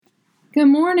Good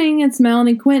morning, it's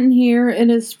Melanie Quinton here. It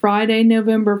is Friday,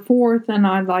 November 4th, and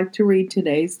I'd like to read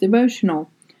today's devotional.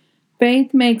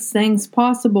 Faith makes things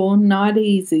possible, not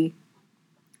easy.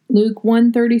 Luke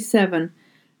 1:37.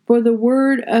 For the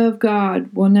word of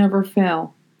God will never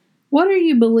fail. What are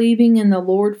you believing in the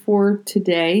Lord for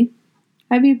today?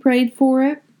 Have you prayed for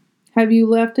it? Have you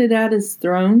left it at His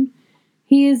throne?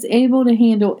 He is able to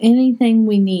handle anything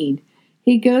we need.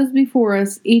 He goes before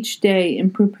us each day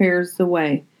and prepares the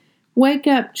way. Wake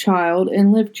up, child,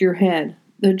 and lift your head.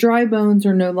 The dry bones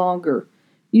are no longer.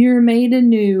 You are made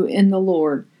anew in the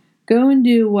Lord. Go and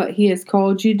do what He has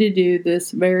called you to do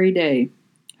this very day.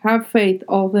 Have faith,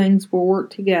 all things will work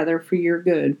together for your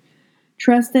good.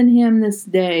 Trust in Him this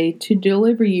day to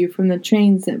deliver you from the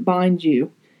chains that bind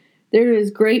you. There is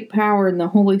great power in the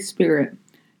Holy Spirit.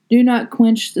 Do not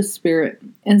quench the Spirit.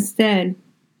 Instead,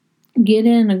 get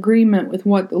in agreement with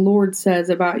what the Lord says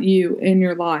about you and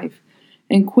your life.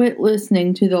 And quit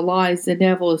listening to the lies the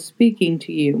devil is speaking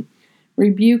to you.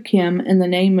 Rebuke him in the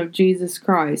name of Jesus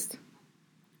Christ.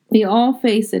 We all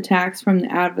face attacks from the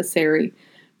adversary,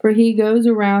 for he goes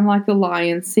around like a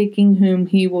lion seeking whom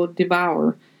he will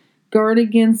devour. Guard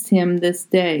against him this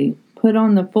day. Put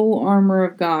on the full armor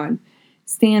of God.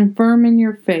 Stand firm in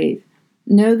your faith.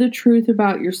 Know the truth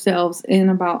about yourselves and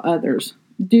about others.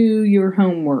 Do your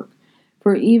homework.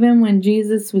 For even when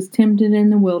Jesus was tempted in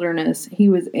the wilderness, He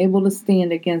was able to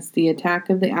stand against the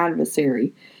attack of the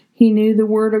adversary. He knew the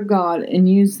Word of God and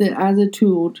used it as a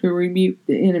tool to rebuke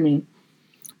the enemy.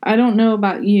 I don't know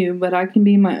about you, but I can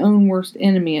be my own worst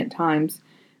enemy at times.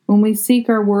 When we seek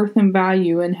our worth and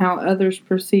value in how others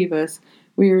perceive us,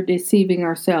 we are deceiving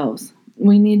ourselves.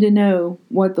 We need to know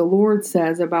what the Lord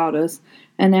says about us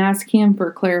and ask Him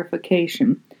for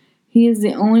clarification. He is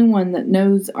the only one that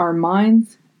knows our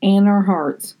minds and our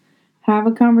hearts. Have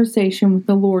a conversation with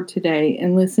the Lord today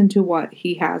and listen to what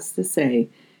He has to say.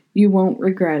 You won't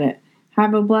regret it.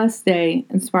 Have a blessed day,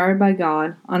 inspired by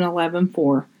God on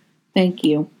 11/4. Thank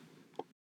you.